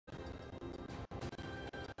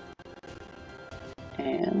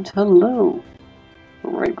And hello!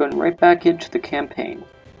 We're going right back into the campaign.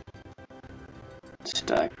 Just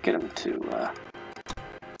get him to,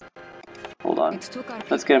 hold on.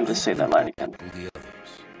 Let's get him to say that line again.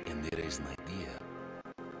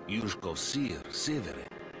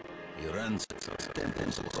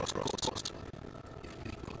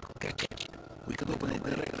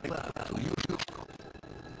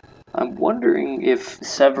 I'm wondering if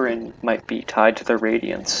Severin might be tied to the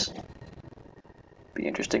Radiance. Be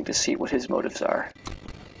interesting to see what his motives are.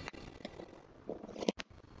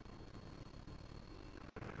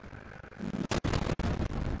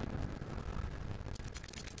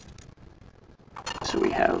 So we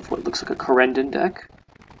have what looks like a Corendon deck.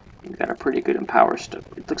 We've got a pretty good Empower stuff.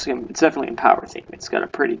 It looks like it's definitely Empower theme. It's got a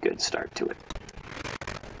pretty good start to it.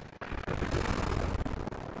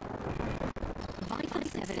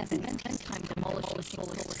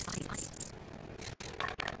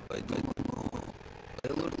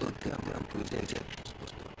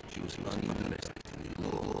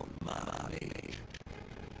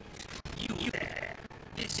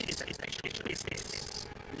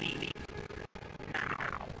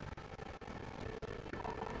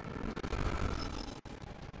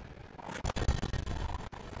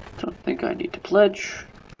 Don't think I need to pledge.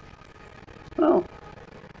 Oh,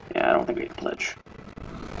 yeah, I don't think we need to pledge.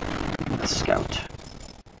 A scout.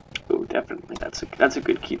 Oh, definitely. That's a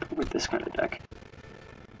good keeper with this kind of deck.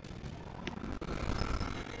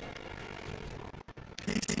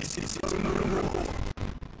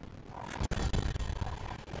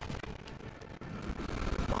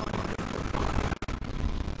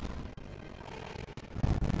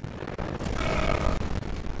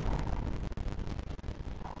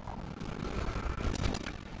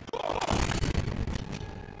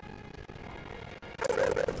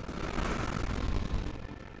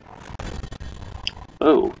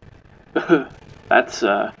 Oh, that's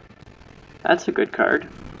a good card.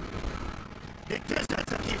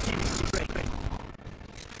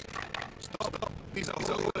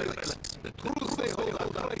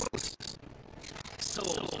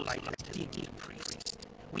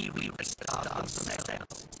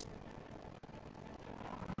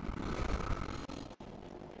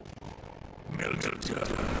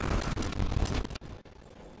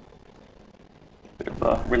 Bit of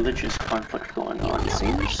a religious conflict going on, it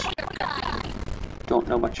seems. Don't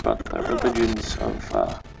know much about the religions of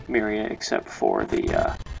Myria except for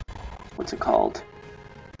the, what's it called?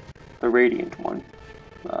 The Radiant one.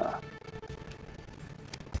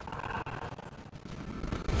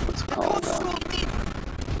 What's it called?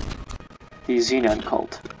 The Xenon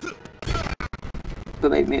cult.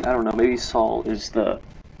 But maybe, I don't know, maybe Saul is the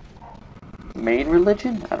main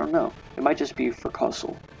religion? I don't know. It might just be for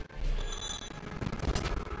Kossel.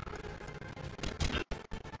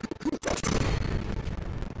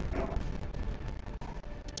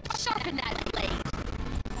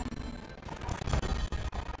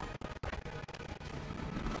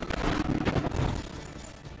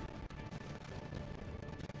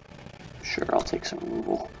 Sure, I'll take some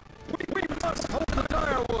removal. We must hold the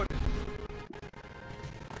firewood.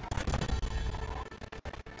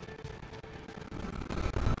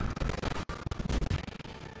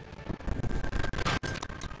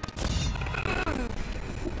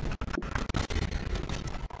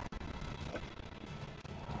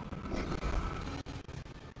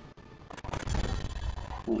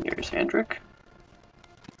 Here's Hendrik.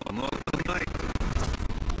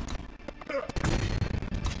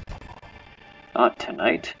 Not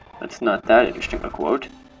tonight. That's not that interesting a quote.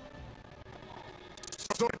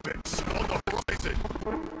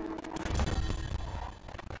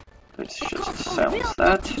 Let's just silence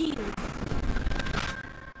that.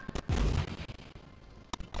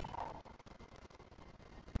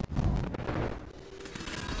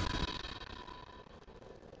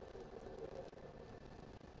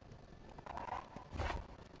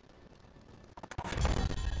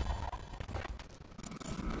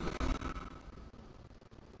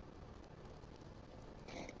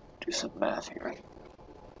 Do some math here.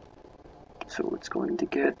 So it's going to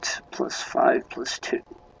get +5 +2.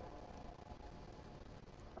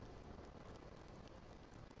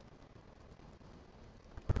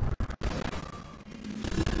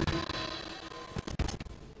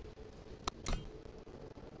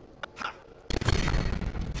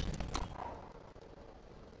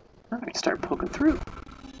 Alright, start poking through.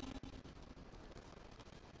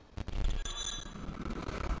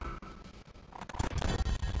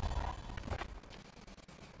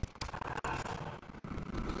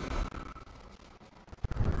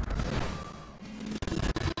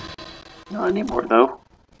 Not anymore, though.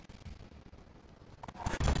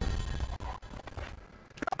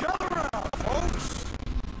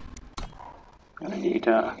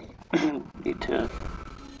 need need to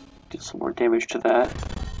do some more damage to that.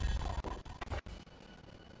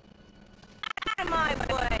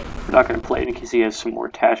 We're not going to play it in case he has some more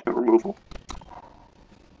attachment removal.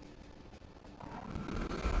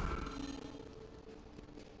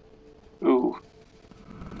 Ooh.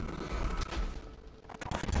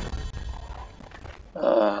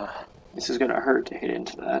 This is going to hurt to hit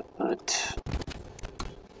into that, but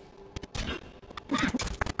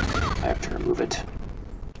I have to remove it.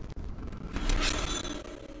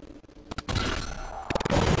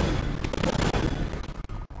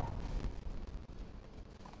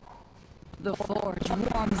 The forge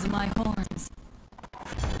warms my horns.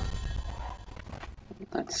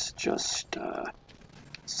 Let's just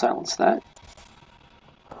silence that.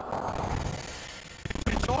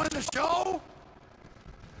 Enjoying the show?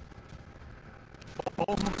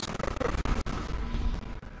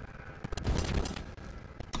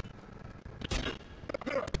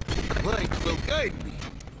 Light will guide me.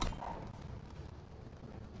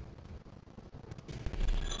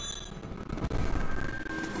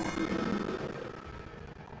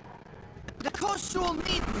 The coast will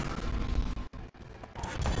need me.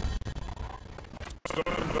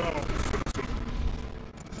 Stand down, citizen.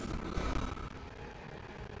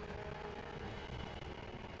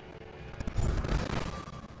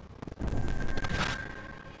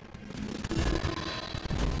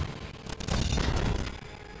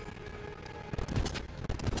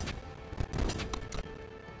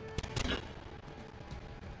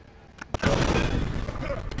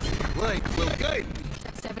 Light will guide me.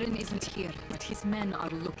 Severin isn't here, but his men are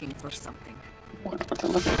looking for something. What they're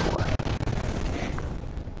looking for.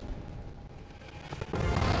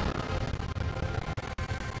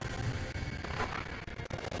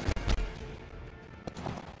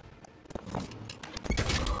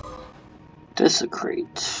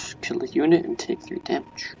 Desecrate. Kill a unit and take 3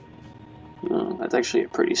 damage. That's actually a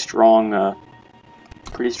pretty strong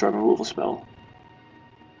removal spell.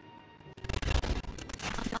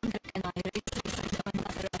 And I raised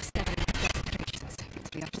another of Severin's desecrations.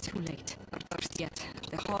 We are too late. But first yet,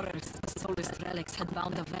 the horrors the Solus relics had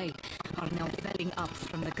bound away are now welling up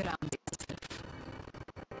from the ground itself.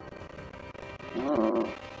 Oh,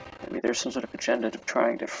 maybe there's some sort of agenda of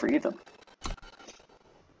trying to free them.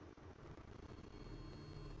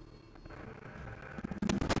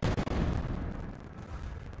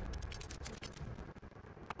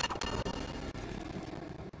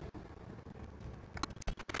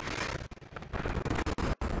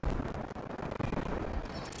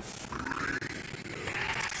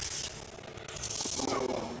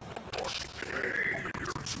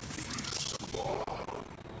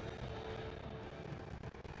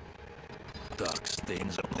 Dark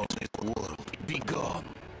stains upon this world. Be gone.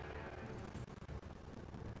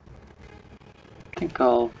 I think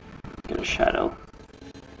I'll get a shadow.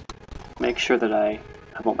 Make sure that I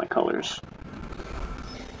have all my colors.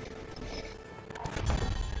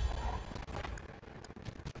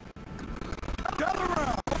 Gather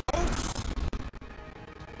around, folks.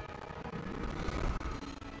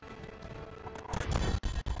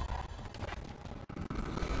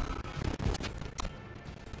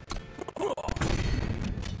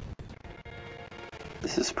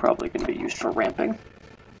 This is probably going to be used for ramping.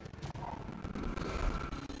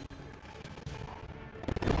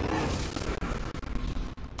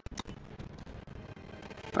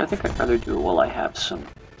 But I think I'd rather do it while I have some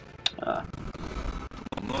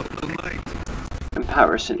Not tonight.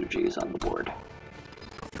 Empower synergies on the board.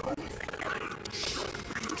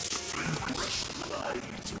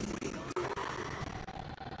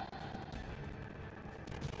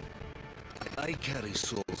 I carry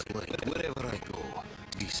soul's light wherever I go.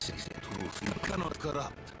 This is the truth you cannot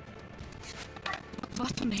corrupt.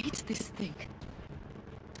 What made this thing?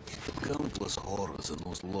 Countless horrors and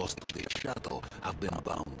those lost in the shadow have been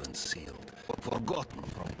bound and sealed, forgotten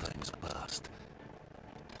from times past.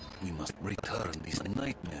 We must return this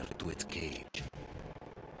nightmare to its cage.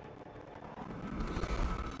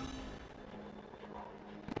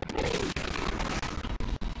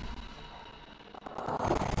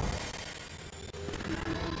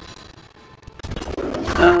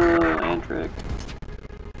 Andric.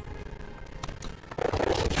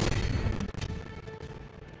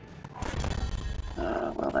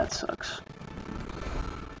 Well, that sucks.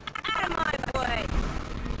 Out of my way!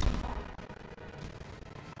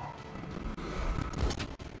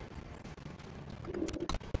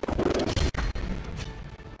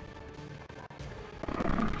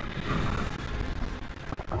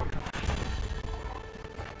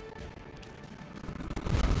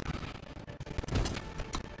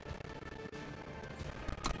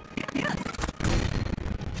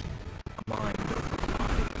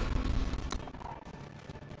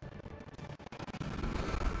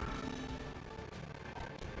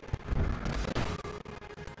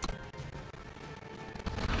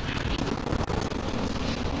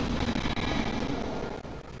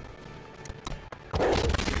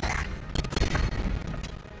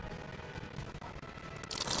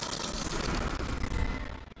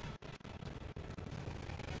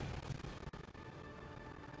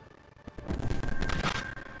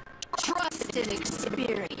 wasted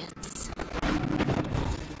experience.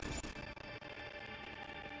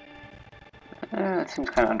 That seems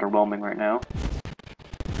kind of underwhelming right now.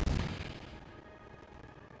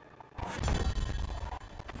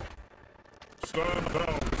 Stand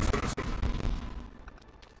down, citizen.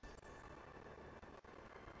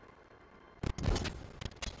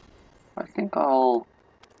 I think I'll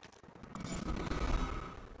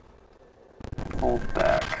hold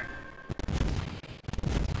back.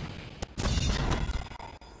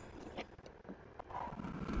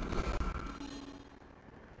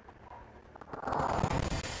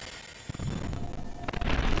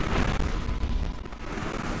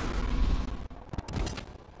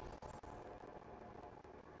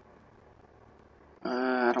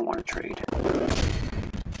 I don't want to trade.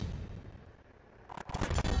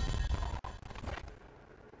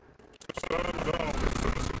 Stand down,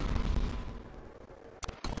 citizen.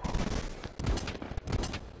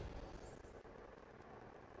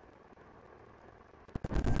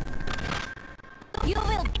 You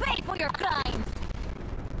will pay for your crimes!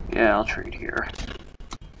 Yeah, I'll trade here.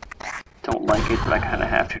 Don't like it, but I kind of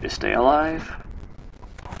have to stay alive.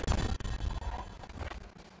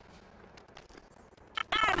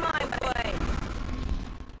 Out of my way!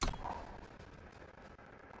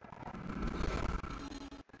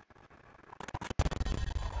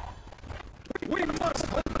 We must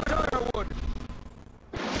hold the Direwood!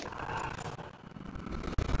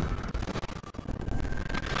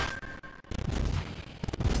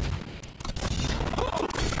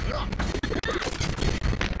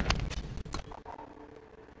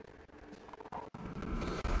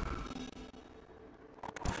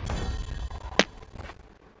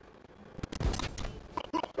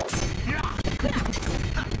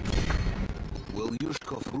 Well,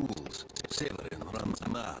 Yushkov rules. Severin runs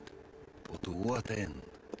mad. But to what end?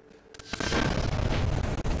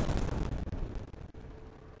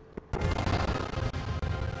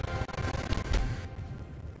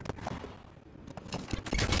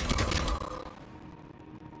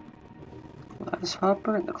 Glass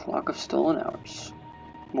Hopper and the Clock of Stolen Hours.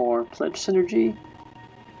 More pledge synergy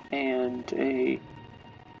and a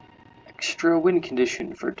extra win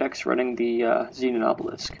condition for decks running the Xenon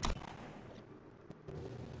Obelisk.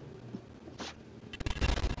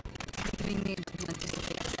 We need to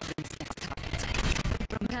anticipate Severin's next target.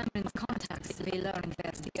 From Cameron's contacts, we learned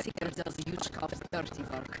that the Seeker does Yuchkov's dirty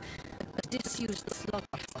work, a disused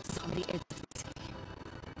slaughterhouse on the edge of the city.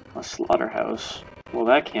 A slaughterhouse. Well,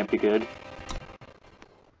 that can't be good.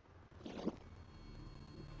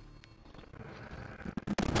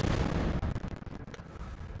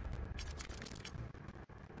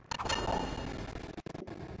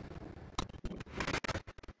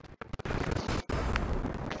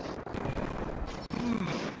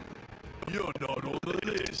 You're not on the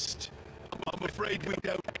list. I'm afraid we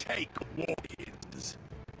don't take walk-ins.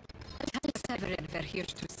 Tell Severin we're here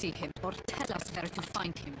to see him, or tell us where to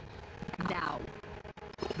find him. Now.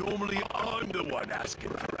 Normally I'm the one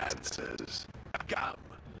asking for answers. Come,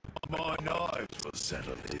 my knives will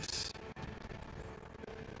settle this.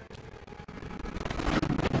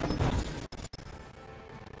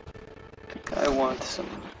 I want some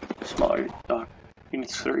smaller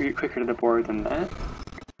units that are quicker to the board than that.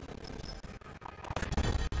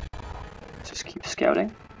 Just keep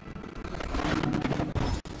scouting.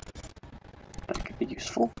 That could be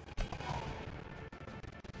useful.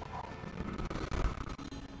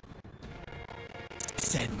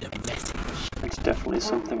 Send a message. It's definitely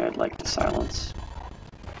something I'd like to silence.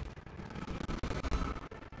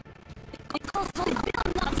 Because we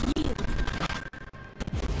will not yield.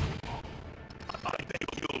 I think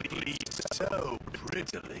you'll leave so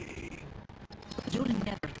prettily. You'll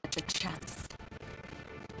never get the chance.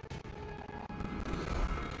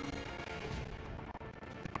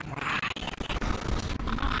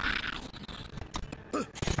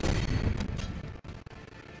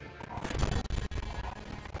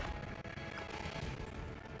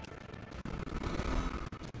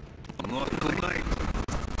 Not tonight.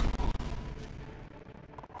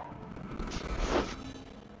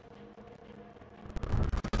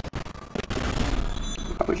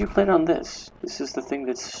 How would you plan on this? This is the thing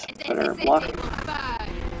that's better blocking.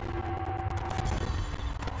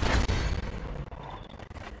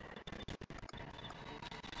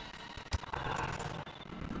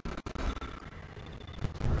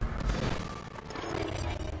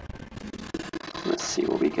 Let's see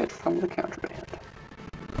what we get from the counterband.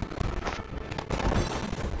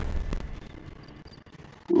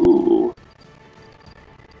 Ooh.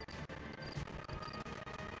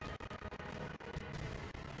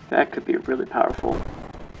 That could be really powerful.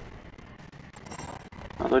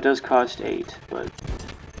 Although it does cost 8, but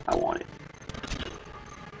I want it.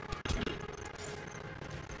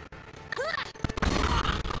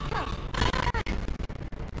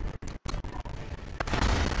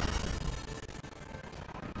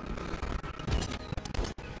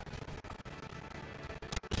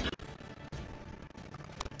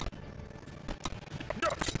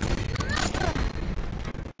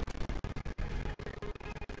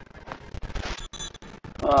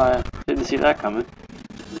 Didn't see that coming.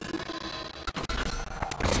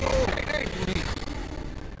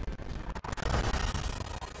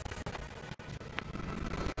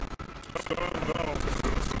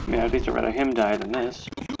 Yeah, I'd rather him die than this.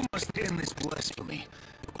 You must end this blasphemy.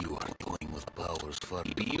 You are toying with powers far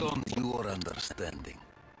beyond your understanding.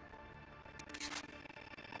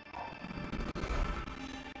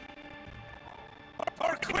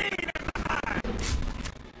 Our queen!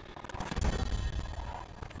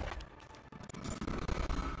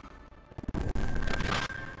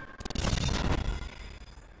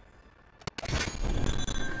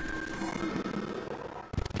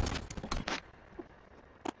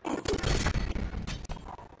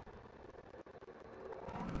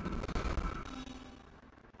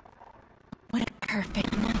 What a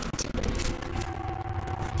perfect night.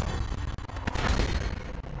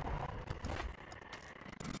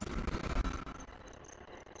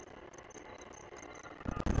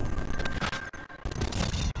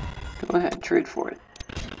 Go ahead, trade for it.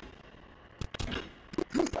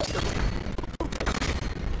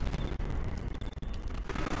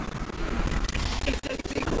 It's a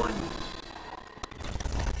big one.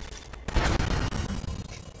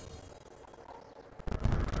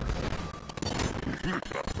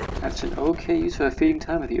 That's an okay use of a feeding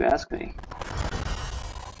time if you ask me.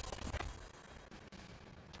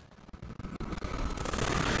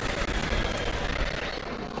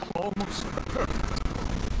 Almost.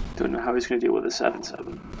 Don't know how he's going to deal with a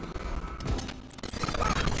 7/7.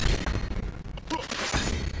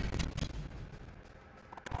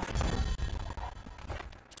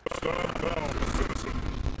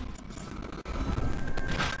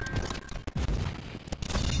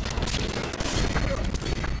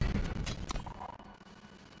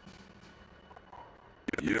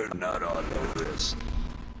 You're not on the list.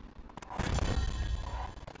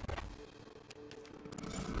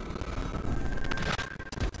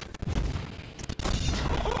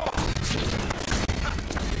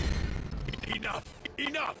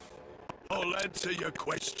 Enough! I'll answer your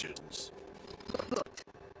questions. Good.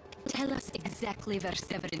 Tell us exactly where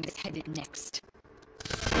Severin is headed next.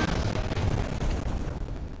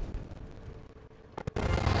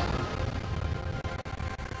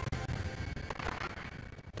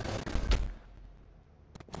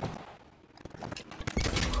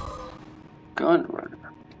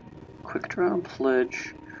 Gunrunner. Quick draw and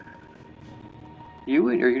pledge. You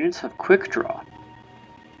and your units have quick draw.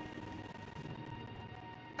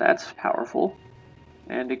 That's powerful.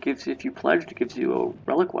 And it gives you, if you pledged, it gives you a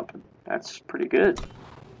relic weapon. That's pretty good.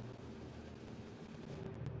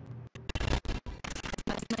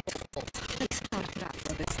 That's my fault. Please start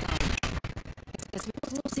after this time. As we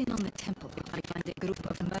close in on the temple, we might find a group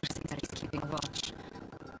of mercenaries keeping watch.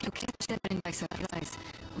 To catch Severin by surprise,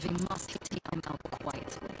 we must take him out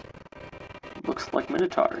quietly. Looks like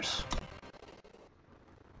Minotaurs.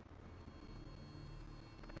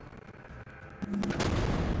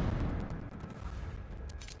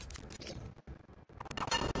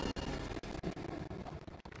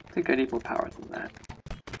 I think I need more power than that.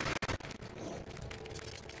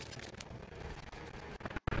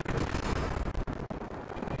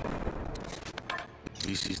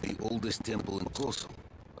 This is the oldest temple in Kosovo.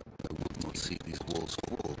 I would not see these walls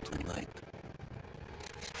fall tonight.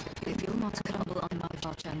 They will not crumble on my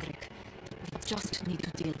watch, Angrik. We just need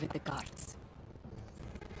to deal with the guards.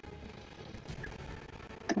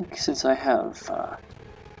 I think since I have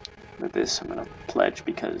this, I'm gonna pledge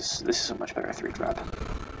because this is a much better 3-drop.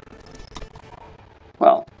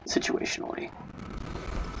 Well, situationally.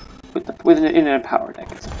 In an empowered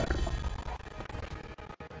deck, it's a better one.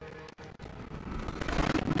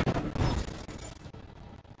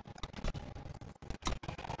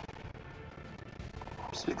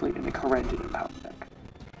 Specifically in the Corendon empowered deck.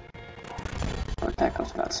 But that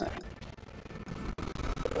goes without saying.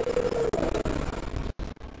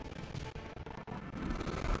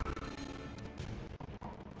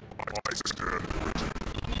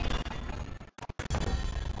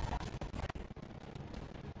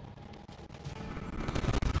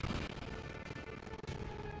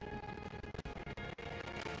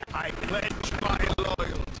 I pledge my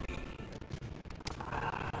loyalty.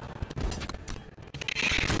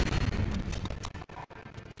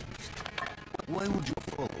 Why would you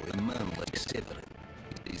follow a man like Severin?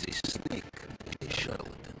 He's a snake and a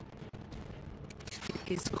charlatan.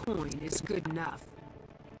 His coin is good enough.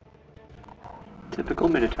 Typical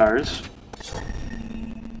Minotaurs.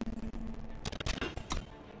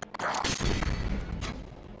 I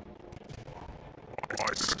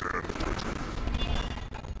stand ready.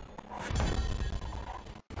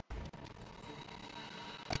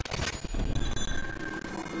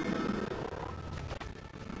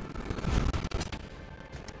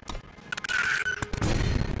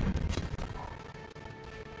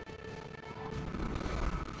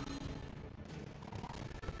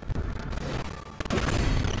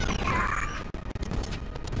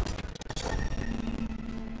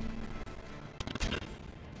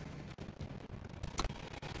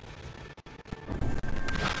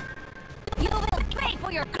 You will pay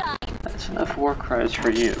for your crime! That's enough war cries for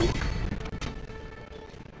you.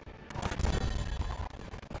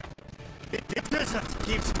 The desert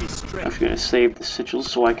gives me I'm strength. just gonna save the sigils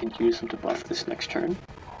so I can use them to buff this next turn.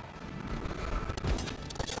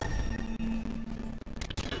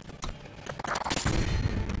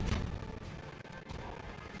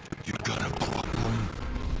 You got a problem?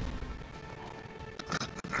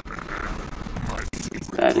 My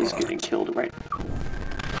favorite That is product. getting killed right now.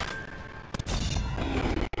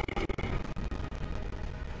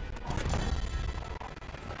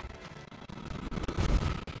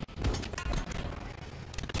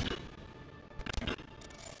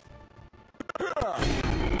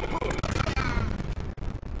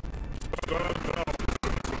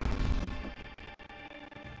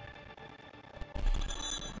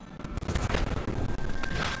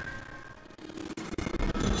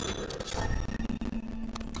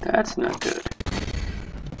 That's not good.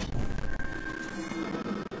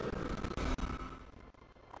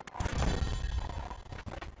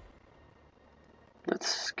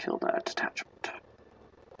 Let's kill that detachment.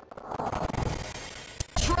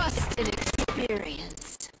 Trust and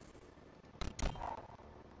experience.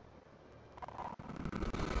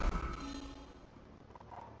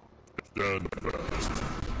 Stand fast.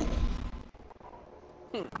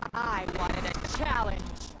 I wanted a challenge.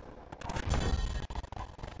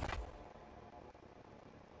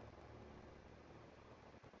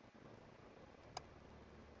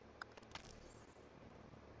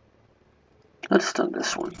 Let's stun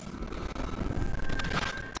this one.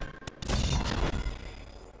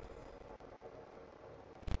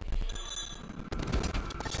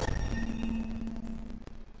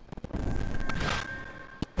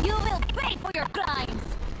 You will pay for your crimes!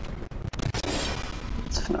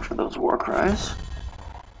 That's enough of those war cries.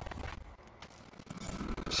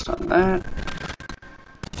 Stun that.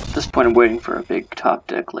 At this point I'm waiting for a big top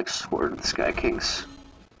deck like Sword of the Sky Kings.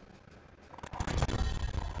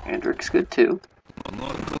 Andric's good too.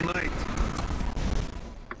 Not tonight.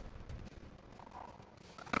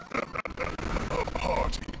 A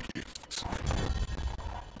parting gift.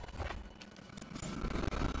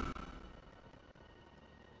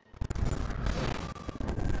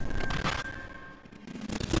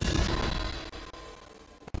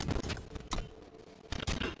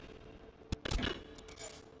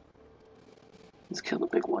 Let's kill the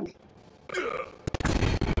big one.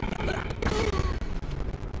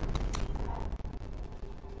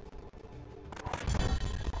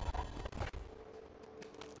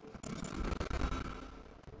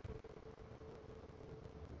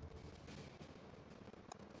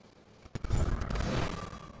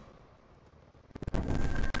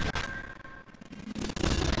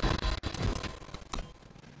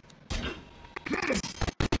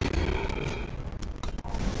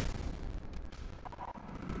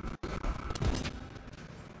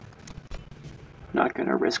 Not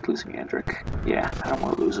gonna risk losing Andric. Yeah, I don't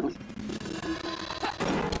want to lose him.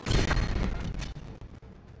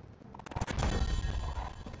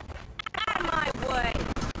 Out of my way!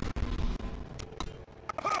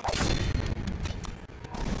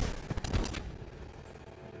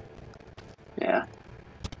 Yeah.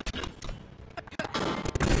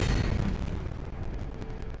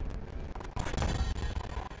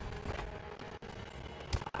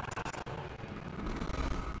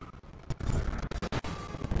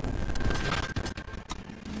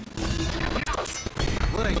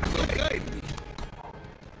 Right, will guide me.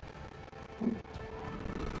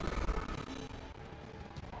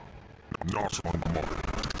 Not on my mind.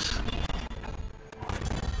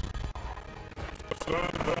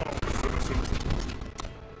 Stand down, citizen.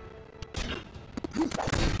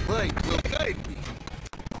 Right, will guide me.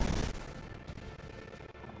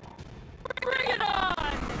 Bring it on!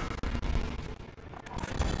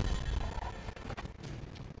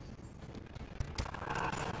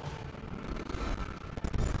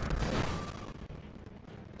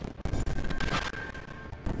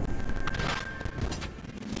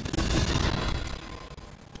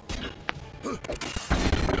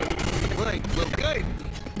 guide me.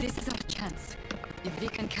 This is our chance. If we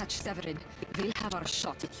can catch Severin, we'll have our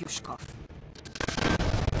shot at Yushkov.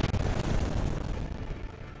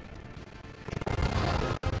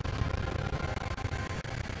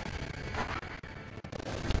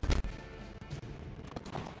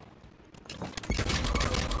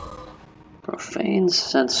 Profane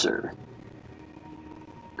Censor.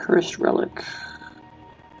 Cursed Relic.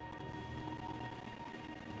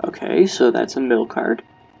 Okay, so that's a mill card.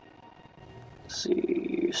 Let's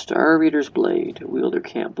see. Star Reader's Blade. A wielder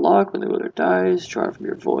can't block when the wielder dies. Draw it from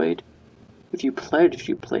your void. If you pledge,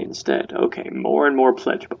 you play instead. Okay, more and more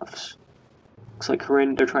pledge buffs. Looks like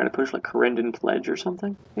they're trying to push like Corendon Pledge or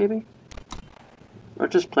something, maybe? Or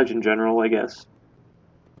just Pledge in general, I guess.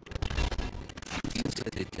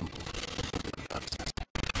 Inside the temple, the Tarsus,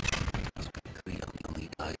 as Krian on the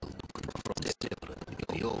isle to confront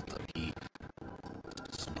the altar, he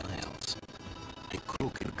smiles. A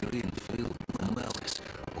crooked grin filled with malice,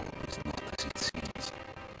 always not as it seems.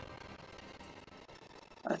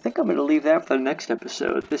 I think I'm going to leave that for the next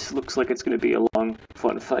episode. This looks like it's going to be a long,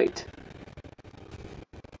 fun fight.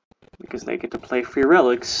 Because they get to play free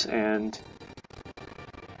relics, and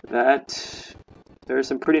that... there are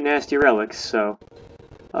some pretty nasty relics, so...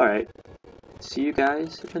 Alright. See you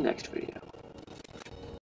guys in the next video.